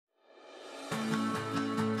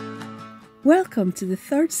Welcome to the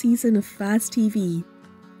third season of FAS TV.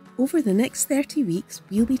 Over the next 30 weeks,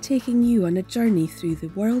 we'll be taking you on a journey through the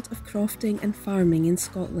world of crofting and farming in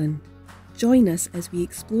Scotland. Join us as we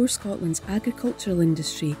explore Scotland's agricultural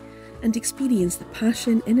industry and experience the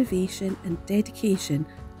passion, innovation and dedication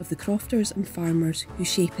of the crofters and farmers who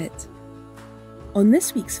shape it. On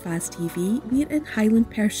this week's FAS TV, we're in Highland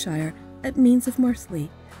Perthshire at Mains of Murthly,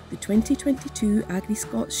 the 2022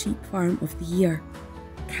 AgriScot Sheep Farm of the Year.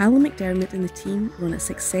 Calum McDiarmid and the team run a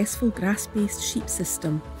successful grass-based sheep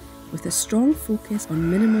system with a strong focus on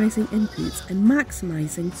minimising inputs and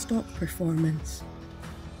maximising stock performance.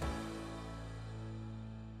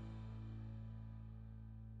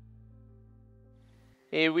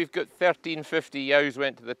 We've got 1350 ewes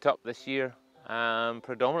went to the top this year,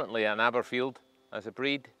 predominantly an Aberfield as a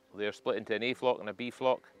breed. They're split into an A flock and a B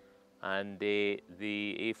flock, and the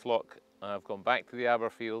A flock have gone back to the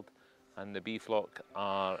Aberfield, and the B flock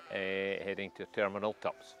are heading to terminal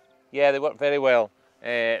tops. Yeah, they work very well.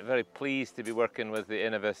 Very pleased to be working with the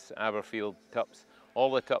Innovis Aberfield tups.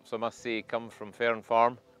 All the tups, I must say, come from Fern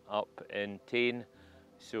Farm up in Tain,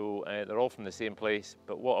 so they're all from the same place.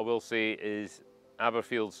 But what I will say is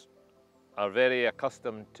Aberfields are very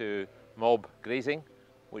accustomed to mob grazing,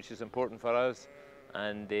 which is important for us,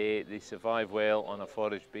 and they survive well on a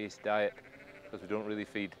forage-based diet because we don't really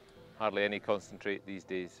feed hardly any concentrate these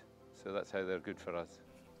days. So that's how they're good for us.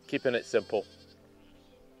 Keeping it simple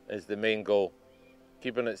is the main goal.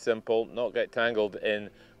 Keeping it simple, not get tangled in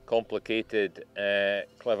complicated,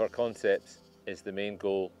 clever concepts is the main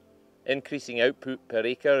goal. Increasing output per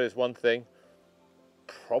acre is one thing,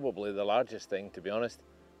 probably the largest thing, to be honest.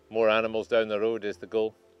 More animals down the road is the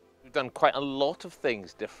goal. We've done quite a lot of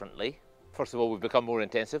things differently. First of all, we've become more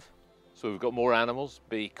intensive. So we've got more animals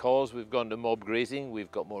because we've gone to mob grazing,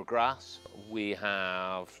 we've got more grass. We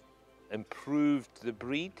have improved the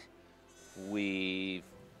breed. We've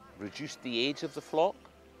reduced the age of the flock.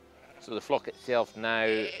 So the flock itself now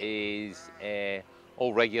is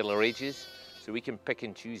all regular ages. So we can pick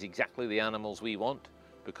and choose exactly the animals we want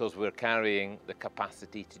because we're carrying the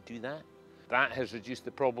capacity to do that. That has reduced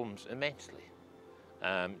the problems immensely,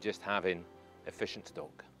 just having efficient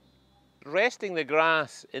stock. Resting the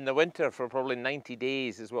grass in the winter for probably 90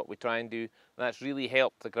 days is what we try and do. That's really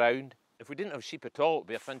helped the ground. If we didn't have sheep at all, it would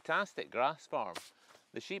be a fantastic grass farm.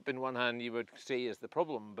 The sheep, in one hand, you would say is the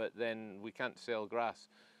problem, but then we can't sell grass.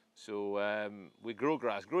 So we grow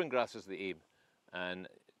grass. Growing grass is the aim, and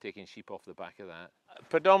taking sheep off the back of that.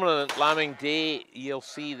 Predominant lambing day, you'll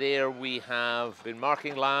see there we have been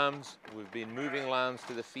marking lambs, we've been moving lambs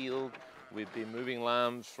to the field, we've been moving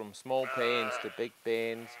lambs from small pens to big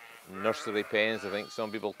pens, nursery pens I think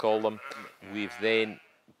some people call them. We've then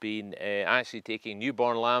been actually taking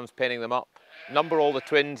newborn lambs, penning them up, number all the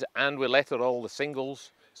twins, and we letter all the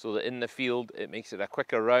singles so that in the field it makes it a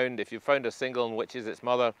quicker round. If you found a single in which is its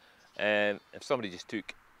mother, if somebody just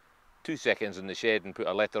took 2 seconds in the shed and put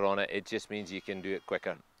a letter on it, it just means you can do it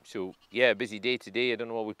quicker. So yeah, busy day today. I don't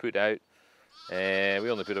know what we put out. We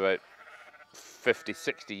only put about 50,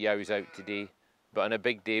 60 ewes out today, but on a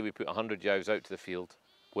big day we put 100 ewes out to the field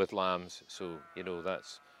with lambs. So, you know,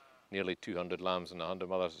 that's nearly 200 lambs and 100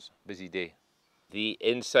 mothers. Busy day. The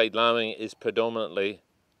inside lambing is predominantly,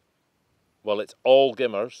 well, it's all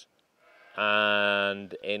gimmers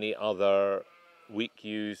and any other weak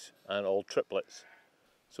ewes and all triplets.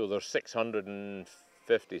 So there's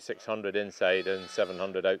 650, 600 inside and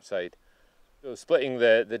 700 outside. So splitting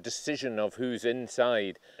the decision of who's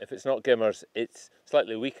inside, if it's not gimmers, it's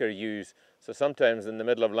slightly weaker ewes. So sometimes in the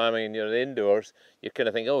middle of lambing and you're indoors, you kind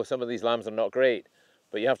of think, oh, some of these lambs are not great.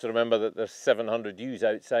 But you have to remember that there's 700 ewes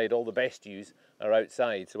outside, all the best ewes are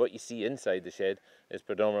outside. So what you see inside the shed is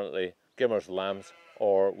predominantly gimmers lambs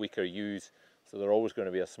or weaker ewes. So they're always going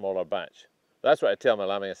to be a smaller batch. That's what I tell my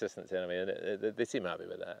lambing assistants anyway, and they seem happy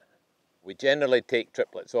with that. We generally take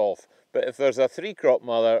triplets off, but if there's a 3-crop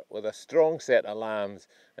mother with a strong set of lambs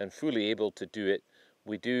and fully able to do it,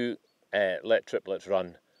 we do let triplets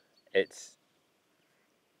run. It's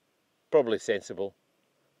probably sensible.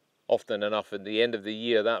 Often enough, at the end of the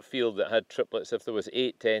year, that field that had triplets, if there was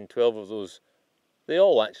 8, 10, 12 of those, they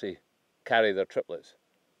all actually carry their triplets,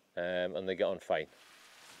 and they get on fine.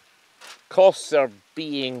 Costs are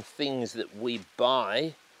being things that we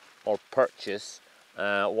buy or purchase,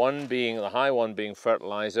 one being, the high one being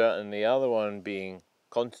fertiliser and the other one being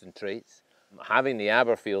concentrates. Having the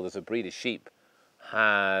Aberfield as a breed of sheep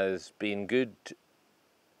has been good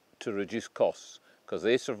to reduce costs because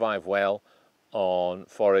they survive well on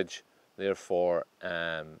forage, therefore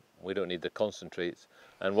we don't need the concentrates.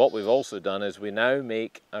 And what we've also done is we now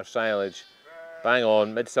make our silage bang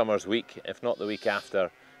on midsummer's week, if not the week after,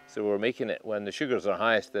 So we're making it when the sugars are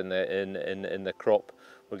highest in the crop.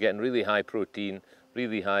 We're getting really high protein,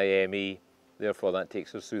 really high ME. Therefore, that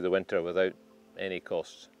takes us through the winter without any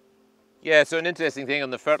costs. Yeah, so an interesting thing on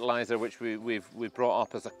the fertiliser, which we've brought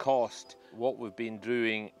up as a cost, what we've been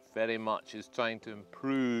doing very much is trying to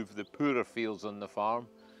improve the poorer fields on the farm.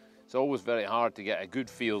 It's always very hard to get a good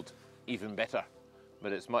field even better,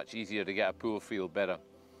 but it's much easier to get a poor field better.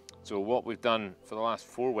 So what we've done for the last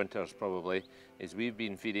 4 winters probably is we've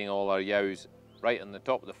been feeding all our ewes right on the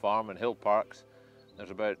top of the farm in hill parks.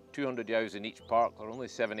 There's about 200 ewes in each park. They're only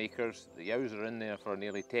 7 acres. The ewes are in there for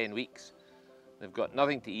nearly 10 weeks. They've got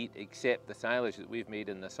nothing to eat except the silage that we've made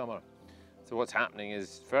in the summer. So what's happening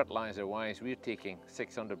is, fertiliser wise, we're taking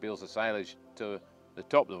 600 bales of silage to the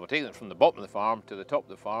top. We're taking it from the bottom of the farm to the top of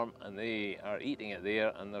the farm, and they are eating it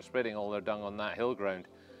there, and they're spreading all their dung on that hill ground.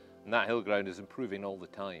 And that hill ground is improving all the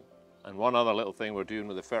time. And one other little thing we're doing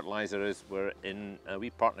with the fertiliser is we're in a wee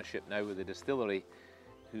partnership now with the distillery,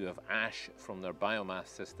 who have ash from their biomass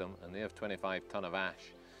system, and they have 25 tonne of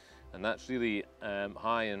ash. And that's really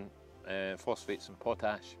high in phosphates and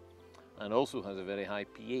potash, and also has a very high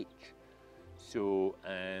pH. So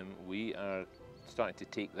we are starting to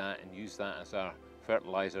take that and use that as our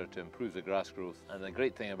fertiliser to improve the grass growth. And the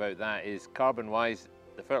great thing about that is, carbon wise,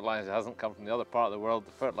 the fertiliser hasn't come from the other part of the world.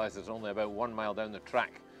 The fertiliser is only about 1 mile down the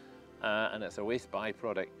track, and it's a waste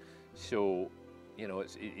byproduct. So, you know,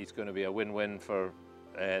 it's going to be a win-win for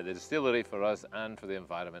the distillery, for us, and for the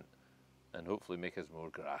environment, and hopefully make us more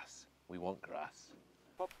grass. We want grass.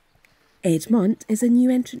 Ed1 is a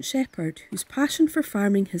new entrant shepherd whose passion for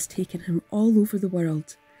farming has taken him all over the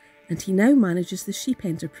world, and he now manages the sheep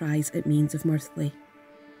enterprise at Means of Murthly.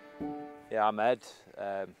 Yeah, I'm Ed.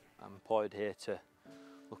 I'm employed here to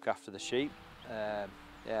look after the sheep. Yeah,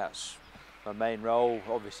 that's my main role.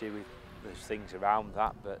 Obviously, there's things around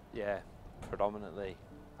that, but yeah, predominantly,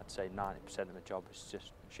 I'd say 90% of the job is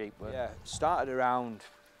just sheep work. Yeah, started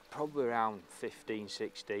probably around 15,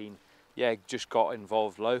 16. Yeah, just got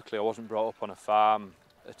involved locally. I wasn't brought up on a farm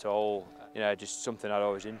at all. You know, just something I'd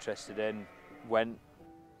always interested in. Went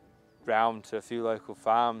round to a few local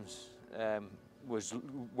farms. Was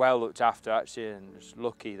well looked after actually, and was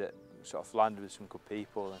lucky that sort of landed with some good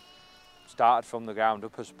people. And started from the ground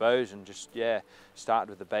up, I suppose, and just started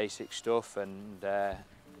with the basic stuff, and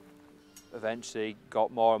eventually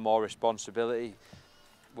got more and more responsibility.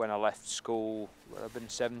 When I left school, I've been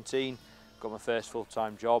 17, got my first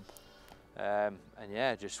full-time job. And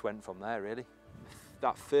yeah, just went from there really.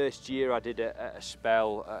 That first year I did a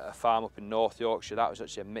spell at a farm up in North Yorkshire. That was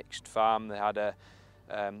actually a mixed farm. They had a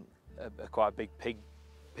quite a big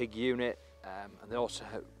pig unit, and they also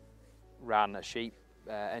ran a sheep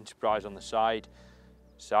enterprise on the side.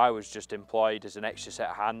 So I was just employed as an extra set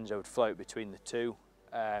of hands. I would float between the two,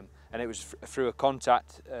 and it was through a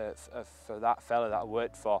contact for that fella that I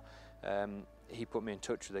worked for. He put me in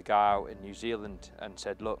touch with a guy out in New Zealand and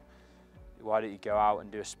said, look, why don't you go out and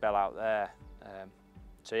do a spell out there?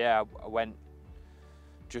 So yeah, I went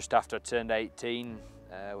just after I turned 18.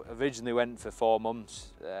 Originally went for 4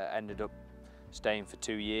 months, ended up staying for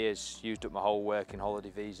 2 years, used up my whole working holiday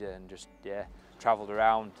visa, and just travelled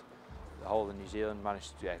around the whole of New Zealand.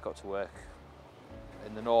 Managed to got to work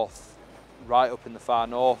in the north, right up in the far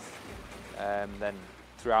north, then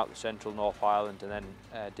throughout the central North Island, and then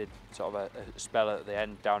did sort of a spell at the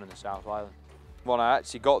end down in the South Island. When I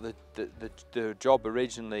actually got the job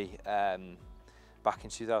originally back in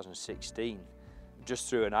 2016, just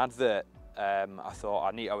through an advert, I thought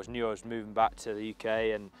I knew I was moving back to the UK,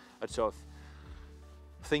 and I'd sort of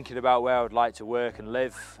thinking about where I would like to work and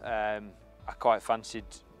live. I quite fancied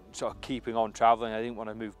sort of keeping on travelling. I didn't want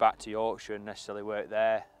to move back to Yorkshire and necessarily work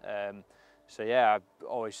there. So yeah, I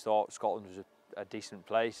always thought Scotland was a decent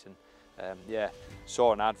place, and yeah,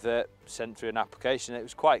 saw an advert, sent through an application. It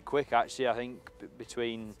was quite quick actually. I think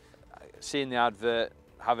between seeing the advert,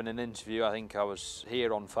 having an interview, I think I was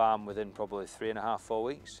here on farm within probably 3.5 to 4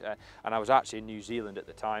 weeks. And I was actually in New Zealand at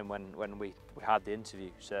the time when we had the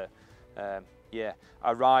interview. So yeah,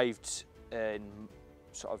 I arrived in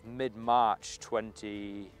sort of mid-March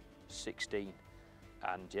 2016,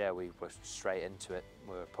 and yeah, we were straight into it.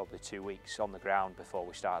 We were probably 2 weeks on the ground before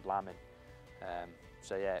we started lambing.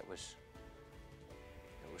 So yeah, it was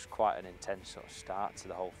quite an intense sort of start to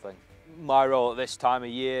the whole thing. My role at this time of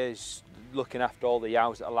year is looking after all the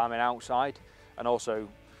ewes that are lambing outside, and also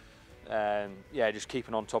yeah, just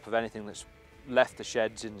keeping on top of anything that's left the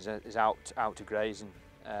sheds and is out to grazing.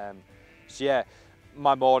 So yeah,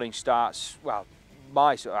 my morning starts, well,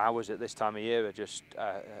 my sort of hours at this time of year are just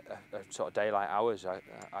sort of daylight hours.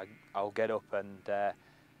 I'll get up and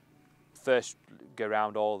first go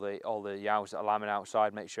around all the yows that are lambing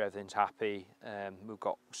outside, make sure everything's happy. We've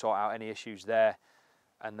got sort out any issues there,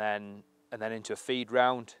 and then into a feed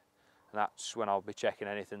round, and that's when I'll be checking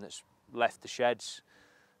anything that's left the sheds.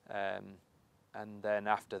 And then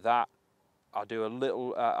after that, I'll do a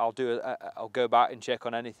little. I'll go back and check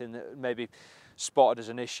on anything that maybe spotted as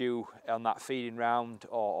an issue on that feeding round,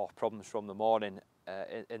 or problems from the morning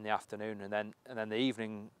in the afternoon, and then the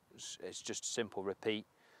evening it's just a simple repeat.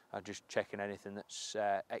 I'm just checking anything that's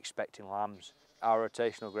expecting lambs. Our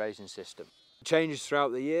rotational grazing system changes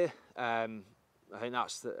throughout the year. I think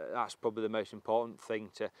that's probably the most important thing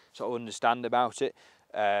to sort of understand about it.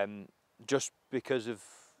 Just because of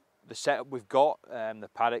the setup we've got, the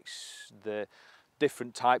paddocks, the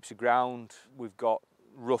different types of ground, we've got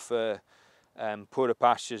rougher, poorer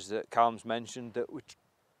pastures that Calum's mentioned that we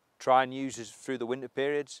try and use through the winter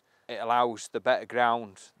periods. It allows the better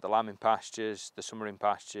ground, the lambing pastures, the summering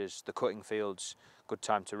pastures, the cutting fields, good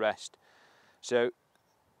time to rest. So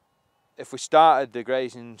if we started the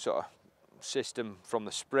grazing sort of system from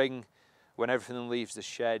the spring, when everything leaves the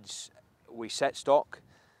sheds, we set stock.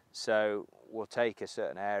 So we'll take a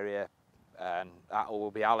certain area and that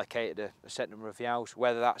will be allocated a set number of yows,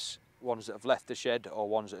 whether that's ones that have left the shed or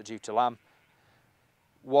ones that are due to lamb.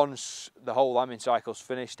 Once the whole lambing cycle's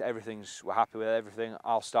finished, we're happy with everything,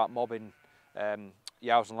 I'll start mobbing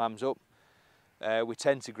yows and lambs up. We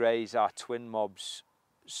tend to graze our twin mobs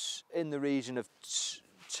in the region of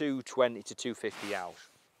 220 to 250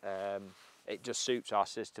 yows. It just suits our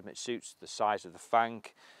system, it suits the size of the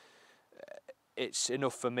fank. It's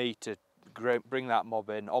enough for me to bring that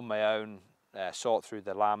mob in on my own, sort through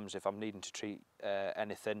the lambs if I'm needing to treat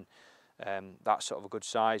anything. That's sort of a good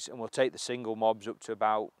size, and we'll take the single mobs up to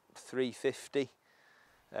about 350.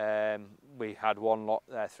 We had one lot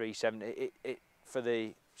there 370. For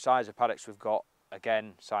the size of paddocks we've got,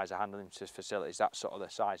 again, size of handling facilities, that's sort of the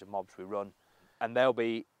size of mobs we run, and they'll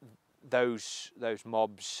be those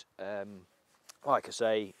mobs, like I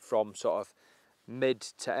say, from sort of mid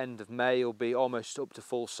to end of May will be almost up to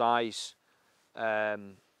full size,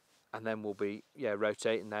 and then we'll be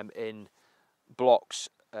rotating them in blocks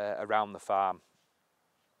around the farm.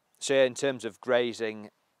 So in terms of grazing,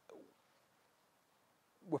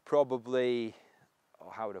 we're probably,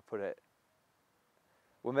 how would I put it,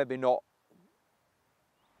 we're maybe not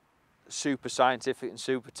super scientific and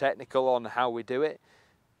super technical on how we do it.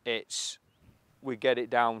 We get it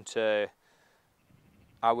down to,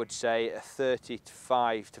 I would say, a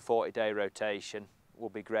 35 to 40 day rotation. We'll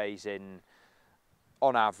be grazing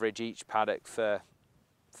on average each paddock for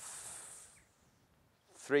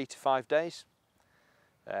 3 to 5 days.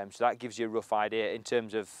 So that gives you a rough idea in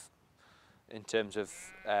terms of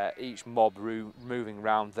each mob moving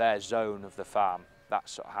around their zone of the farm.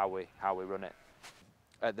 That's sort of how we run it.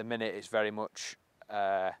 At the minute, it's very much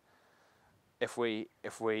if we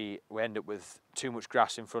end up with too much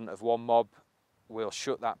grass in front of one mob, we'll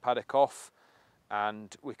shut that paddock off,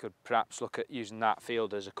 and we could perhaps look at using that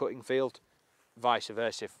field as a cutting field. Vice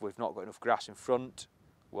versa, if we've not got enough grass in front,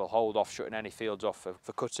 we'll hold off shutting any fields off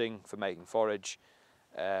for cutting, for making forage.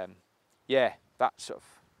 Yeah, that's sort of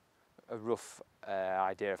a rough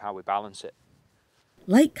idea of how we balance it.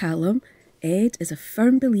 Like Calum, Ed is a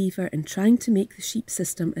firm believer in trying to make the sheep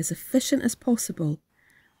system as efficient as possible,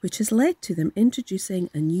 which has led to them introducing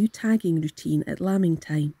a new tagging routine at lambing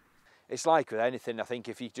time. It's like with anything, I think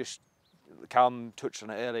if you just, Calum touched on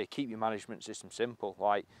it earlier, keep your management system simple.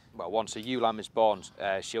 Like, well, once a ewe lamb is born,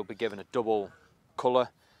 she'll be given a double colour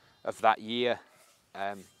of that year.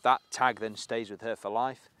 That tag then stays with her for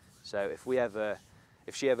life. So if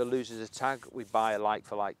she ever loses a tag, we buy a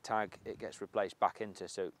like-for-like tag, it gets replaced back into,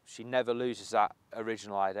 so she never loses that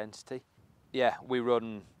original identity. Yeah, we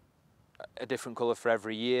run a different colour for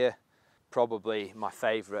every year. Probably my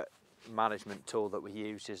favourite management tool that we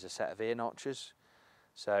use is a set of ear notches.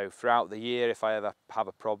 So throughout the year, if I ever have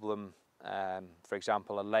a problem, for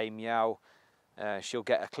example a lame yow, she'll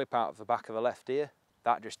get a clip out of the back of her left ear.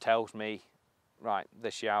 That just tells me, right,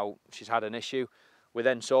 this yow, she's had an issue. We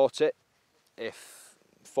then sort it. If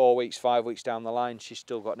 4 weeks, 5 weeks down the line she's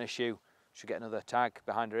still got an issue, she'll get another tag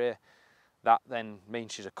behind her ear. That then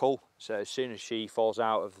means she's a cull. So as soon as she falls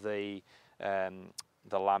out of the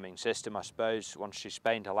lambing system, I suppose, once she's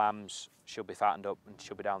spayed her lambs, she'll be fattened up and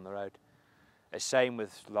she'll be down the road. It's same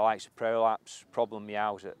with the likes of prolapse, problem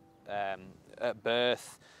meows at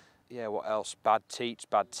birth. Yeah, what else? Bad teats,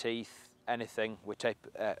 bad teeth, anything. We tape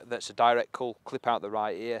that's a direct cull, clip out the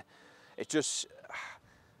right ear. It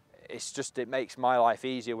makes my life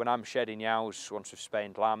easier when I'm shedding yows once we've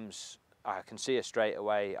spayed lambs. I can see her straight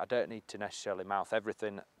away. I don't need to necessarily mouth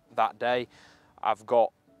everything that day. I've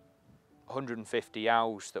got 150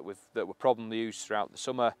 owls that were problem used throughout the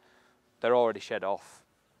summer, they're already shed off.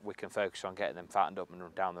 We can focus on getting them fattened up and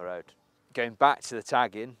run down the road. Going back to the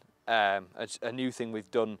tagging, it's a new thing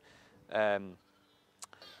we've done.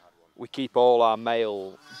 We keep all our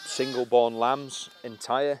male single-born lambs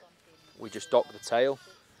entire. We just dock the tail.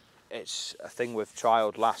 It's a thing we've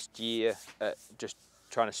trialled last year, just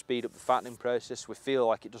trying to speed up the fattening process. We feel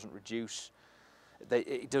like it doesn't reduce,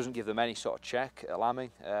 it doesn't give them any sort of check at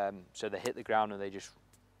lambing, so they hit the ground and they just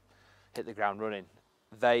hit the ground running.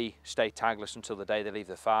 They stay tagless until the day they leave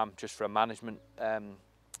the farm, just for a management,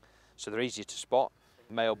 so they're easier to spot.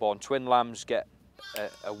 Male-born twin lambs get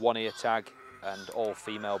a 1-ear tag, and all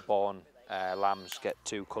female-born lambs get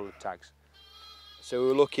 2 coloured tags. So we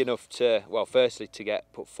were lucky enough to, well, firstly to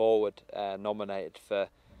get put forward, nominated for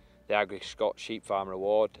the AgriScot Sheep Farm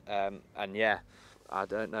award, and yeah, I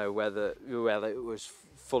don't know whether it was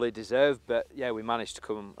fully deserved, but yeah, we managed to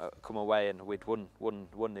come away and we'd won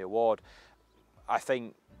the award. I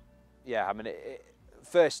think, yeah, I mean,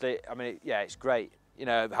 firstly, I mean, yeah, it's great, you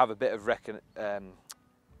know, have a bit of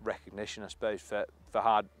recognition, I suppose, for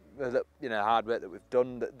hard work that we've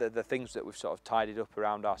done, the things that we've sort of tidied up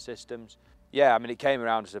around our systems. Yeah, I mean, it came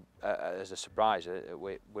around as a surprise.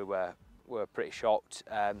 We were pretty shocked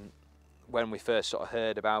when we first sort of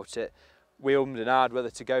heard about it. We ummed and ahed whether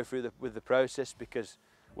to go through with the process, because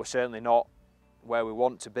we're certainly not where we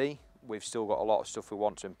want to be. We've still got a lot of stuff we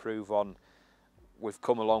want to improve on. We've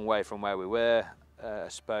come a long way from where we were, I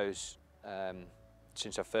suppose,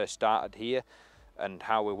 since I first started here, and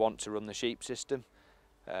how we want to run the sheep system.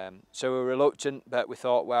 So we were reluctant, but we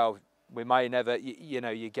thought, well, we may never, you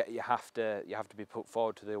have to be put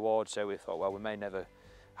forward to the award. So we thought, well, we may never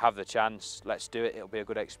have the chance. Let's do it. It'll be a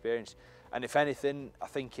good experience. And if anything, I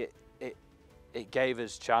think it gave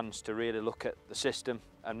us a chance to really look at the system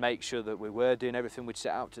and make sure that we were doing everything we'd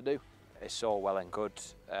set out to do. It's all well and good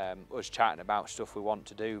us chatting about stuff we want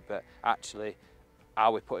to do, but actually,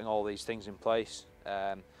 are we putting all these things in place?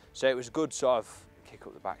 So it was a good sort of kick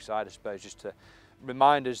up the backside, I suppose, just to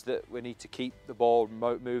remind us that we need to keep the ball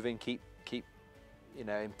moving, keep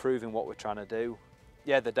improving what we're trying to do.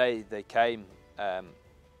 Yeah, the day they came,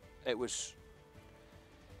 it was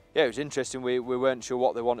interesting. We weren't sure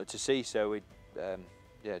what they wanted to see, so it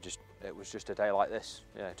was just a day like this.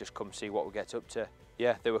 Yeah, just come see what we get up to.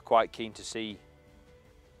 Yeah, they were quite keen to see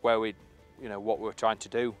where what we were trying to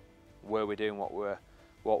do, were we doing what we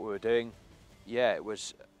were doing. Yeah, it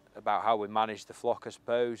was about how we manage the flock, I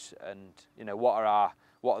suppose, and what are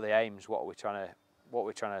the aims, where we're trying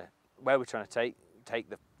to take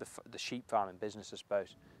the sheep farming business, I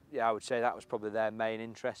suppose. Yeah, I would say that was probably their main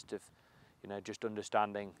interest, of just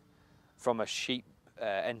understanding from a sheep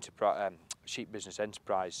business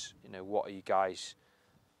enterprise, what are you guys,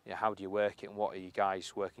 how do you work it, and what are you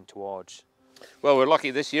guys working towards? Well, we're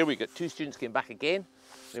lucky this year. We got 2 students came back again.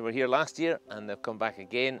 They were here last year and they've come back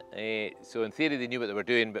again. So in theory they knew what they were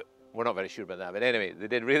doing, but we're not very sure about that. But anyway, they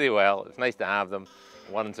did really well. It's nice to have them.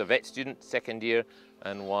 One's a vet student, 2nd year,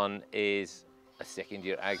 and one is a 2nd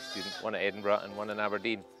year ag student, one at Edinburgh and one in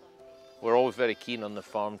Aberdeen. We're always very keen on the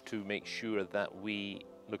farm to make sure that we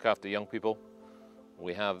look after young people.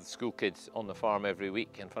 We have school kids on the farm every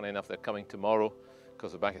week, and funny enough, they're coming tomorrow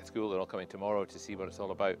because they're back at school. They're all coming tomorrow to see what it's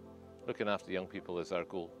all about. Looking after young people is our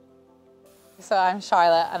goal. So I'm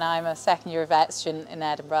Charlotte and I'm a 2nd year vet student in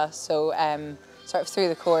Edinburgh. So sort of through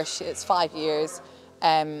the course, it's 5 years.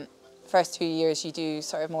 First 2 years you do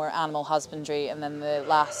sort of more animal husbandry, and then the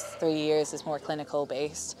last 3 years is more clinical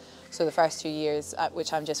based. So the first 2 years,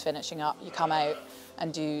 which I'm just finishing up, you come out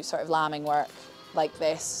and do sort of lambing work like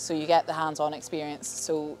this. So you get the hands-on experience.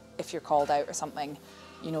 So if you're called out or something,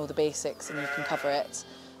 you know the basics and you can cover it.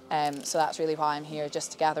 So that's really why I'm here,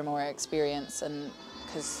 just to gather more experience, and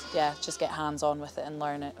because, yeah, just get hands-on with it and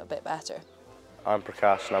learn it a bit better. I'm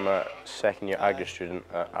Prakash and I'm a 2nd year agri student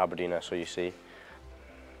at Aberdeen SOUC.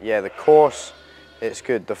 Yeah, the course, it's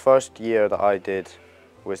good. The first year that I did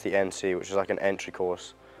was the NC, which is like an entry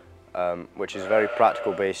course, which is very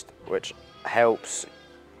practical based, which helps,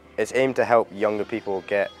 it's aimed to help younger people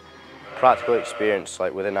get practical experience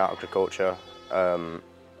like within agriculture,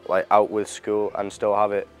 like out with school, and still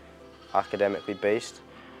have it academically based.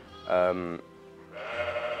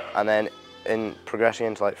 And then in progressing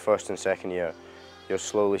into like 1st and 2nd year, you're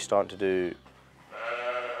slowly starting to do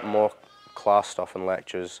more class stuff and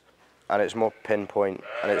lectures, and it's more pinpoint,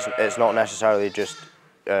 and it's not necessarily just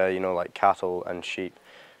like cattle and sheep.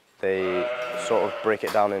 They sort of break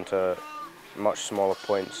it down into much smaller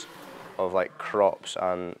points of like crops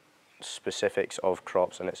and specifics of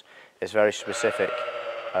crops, and it's very specific,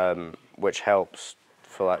 which helps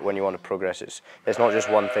for like when you want to progress. It's not just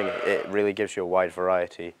one thing. It really gives you a wide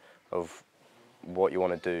variety of what you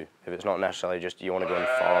want to do. If it's not necessarily just you want to go and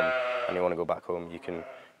farm and you want to go back home, you can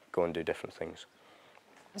go and do different things.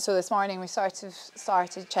 So this morning we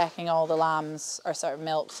started checking all the lambs are sort of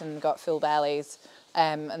milked and got full bellies,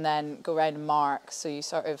 and then go round and mark. So you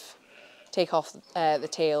sort of take off the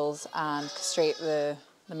tails and castrate the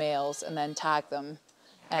males and then tag them,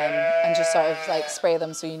 and just sort of like spray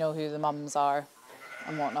them so you know who the mums are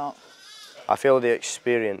and whatnot. I feel the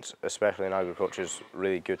experience, especially in agriculture, is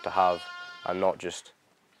really good to have, and not just,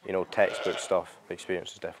 you know, textbook stuff. The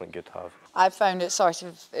experience is definitely good to have. I've found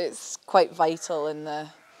it's quite vital in the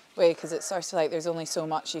way, because it's sort of like there's only so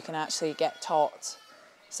much you can actually get taught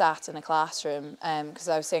sat in a classroom. Because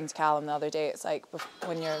I was saying to Calum the other day, it's like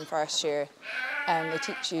when you're in first year, they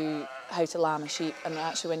teach you how to lamb a sheep, and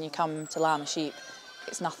actually when you come to lamb a sheep,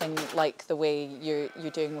 it's nothing like the way you're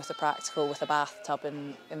doing with a practical with a bathtub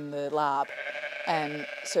in the lab.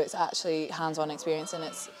 So it's actually hands-on experience, and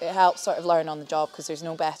it helps sort of learn on the job, because there's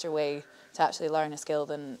no better way to actually learn a skill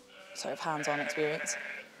than sort of hands-on experience.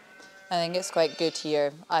 I think it's quite good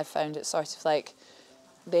here. I've found it sort of like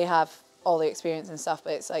they have all the experience and stuff,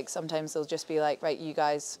 but it's like sometimes they'll just be like, right, you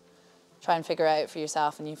guys try and figure it out for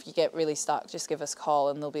yourself, and if you get really stuck, just give us a call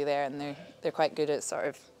and they'll be there, and they're quite good at sort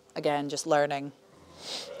of, again, just learning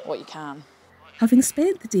what you can. Having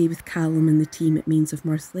spent the day with Calum and the team at Mains of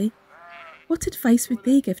Murthly, what advice would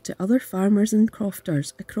they give to other farmers and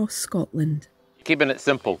crofters across Scotland? Keeping it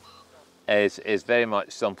simple is very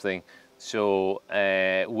much something. So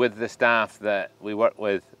with the staff that we work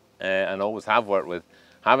with and always have worked with,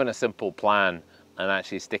 having a simple plan and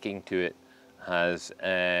actually sticking to it has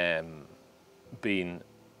been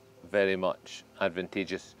very much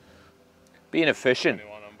advantageous. Being efficient.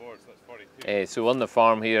 So on the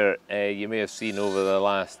farm here, you may have seen over the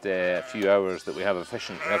last few hours that we have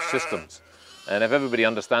systems. And if everybody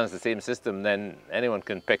understands the same system, then anyone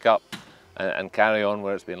can pick up and carry on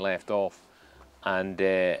where it's been left off. And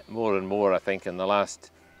more and more, I think, in the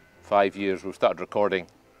last 5 years, we've started recording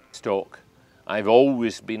stock. I've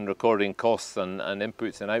always been recording costs and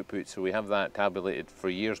inputs and outputs, so we have that tabulated for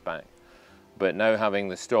years back. But now having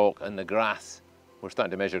the stock and the grass, we're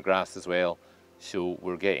starting to measure grass as well, so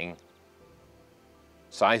we're getting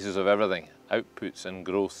sizes of everything, outputs and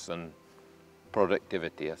growths and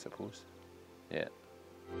productivity, I suppose. Yeah.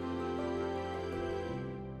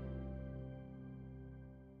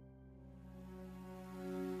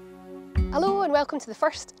 Hello and welcome to the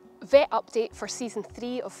first vet update for season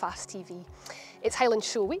 3 of FAS TV. It's Highland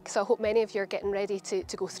Show week, so I hope many of you are getting ready to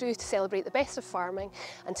go through to celebrate the best of farming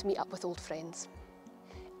and to meet up with old friends.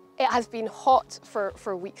 It has been hot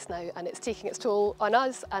for weeks now, and it's taking its toll on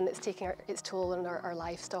us, and it's taking its toll on our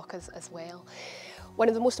livestock as well. One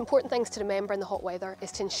of the most important things to remember in the hot weather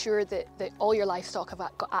is to ensure that all your livestock have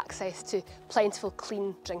got access to plentiful,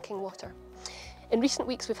 clean drinking water. In recent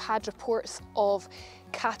weeks, we've had reports of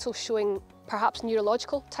cattle showing perhaps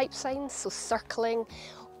neurological type signs, so circling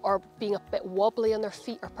or being a bit wobbly on their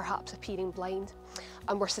feet, or perhaps appearing blind.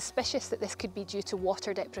 And we're suspicious that this could be due to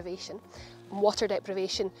water deprivation. And water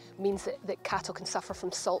deprivation means that cattle can suffer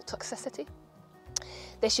from salt toxicity.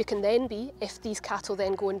 The issue can then be, if these cattle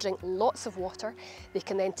then go and drink lots of water, they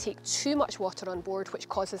can then take too much water on board, which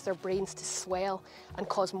causes their brains to swell and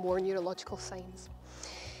cause more neurological signs.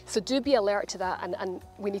 So do be alert to that, and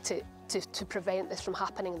we need to prevent this from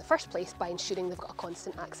happening in the first place by ensuring they've got a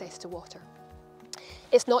constant access to water.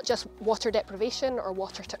 It's not just water deprivation or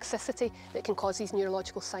water toxicity that can cause these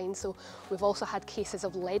neurological signs, so we've also had cases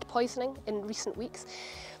of lead poisoning in recent weeks.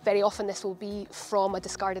 Very often this will be from a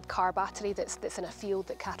discarded car battery that's in a field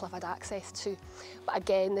that cattle have had access to. But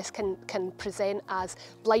again, this can present as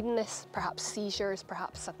blindness, perhaps seizures,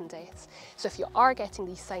 perhaps sudden deaths. So if you are getting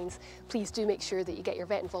these signs, please do make sure that you get your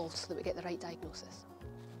vet involved so that we get the right diagnosis.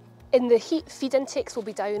 In the heat, feed intakes will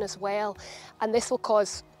be down as well, and this will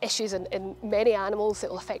cause issues in many animals. It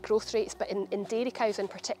will affect growth rates, but in dairy cows in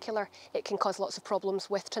particular, it can cause lots of problems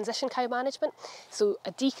with transition cow management. So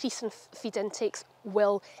a decrease in feed intakes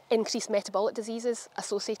will increase metabolic diseases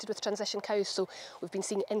associated with transition cows. So we've been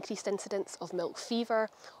seeing increased incidence of milk fever,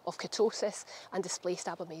 of ketosis, and displaced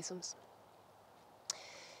abomasums.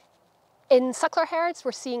 In suckler herds,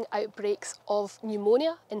 we're seeing outbreaks of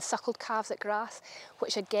pneumonia in suckled calves at grass,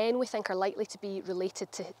 which again we think are likely to be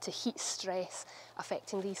related to heat stress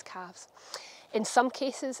affecting these calves. In some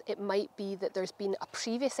cases, it might be that there's been a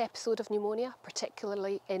previous episode of pneumonia,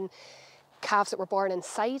 particularly in calves that were born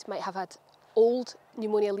inside, might have had old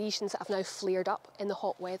pneumonia lesions that have now flared up in the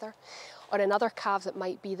hot weather. Or in other calves it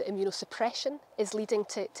might be that immunosuppression is leading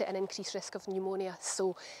to an increased risk of pneumonia.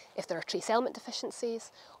 So if there are trace element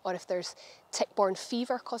deficiencies or if there's tick-borne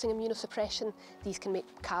fever causing immunosuppression, these can make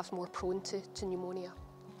calves more prone to pneumonia.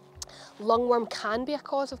 Lungworm can be a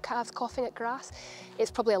cause of calves coughing at grass. It's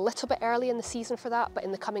probably a little bit early in the season for that, but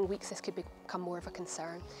in the coming weeks this could become more of a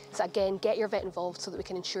concern. So again, get your vet involved so that we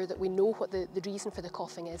can ensure that we know what the reason for the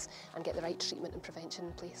coughing is and get the right treatment and prevention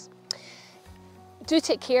in place. Do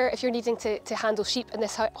take care if you're needing to handle sheep in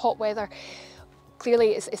this hot weather.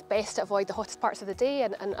 Clearly it's best to avoid the hottest parts of the day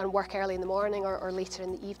and work early in the morning or later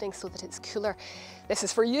in the evening so that it's cooler. This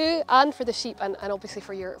is for you and for the sheep and obviously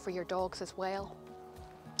for your dogs as well.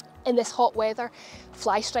 In this hot weather,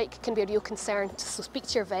 fly strike can be a real concern, so speak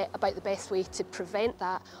to your vet about the best way to prevent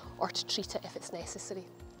that or to treat it if it's necessary.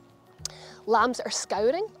 Lambs that are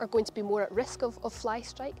scouring are going to be more at risk of fly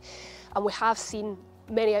strike, and we have seen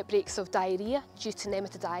many outbreaks of diarrhoea due to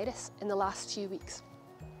nematodirus in the last few weeks.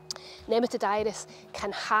 Nematodirus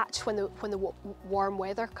can hatch when the warm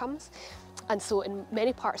weather comes, and so in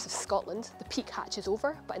many parts of Scotland the peak hatch is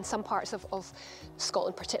over, but in some parts of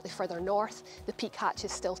Scotland, particularly further north, the peak hatch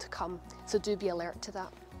is still to come, so do be alert to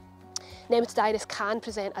that. Nematodirus can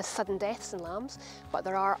present as sudden deaths in lambs, but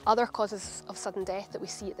there are other causes of sudden death that we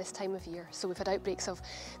see at this time of year. So we've had outbreaks of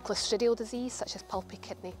clostridial disease such as pulpy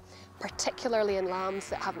kidney, particularly in lambs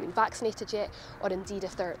that haven't been vaccinated yet, or indeed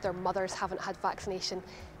if their mothers haven't had vaccination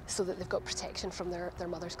so that they've got protection from their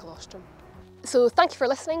mother's colostrum. So thank you for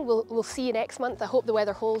listening. We'll see you next month. I hope the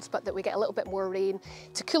weather holds, but that we get a little bit more rain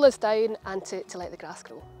to cool us down and to let the grass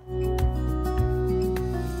grow.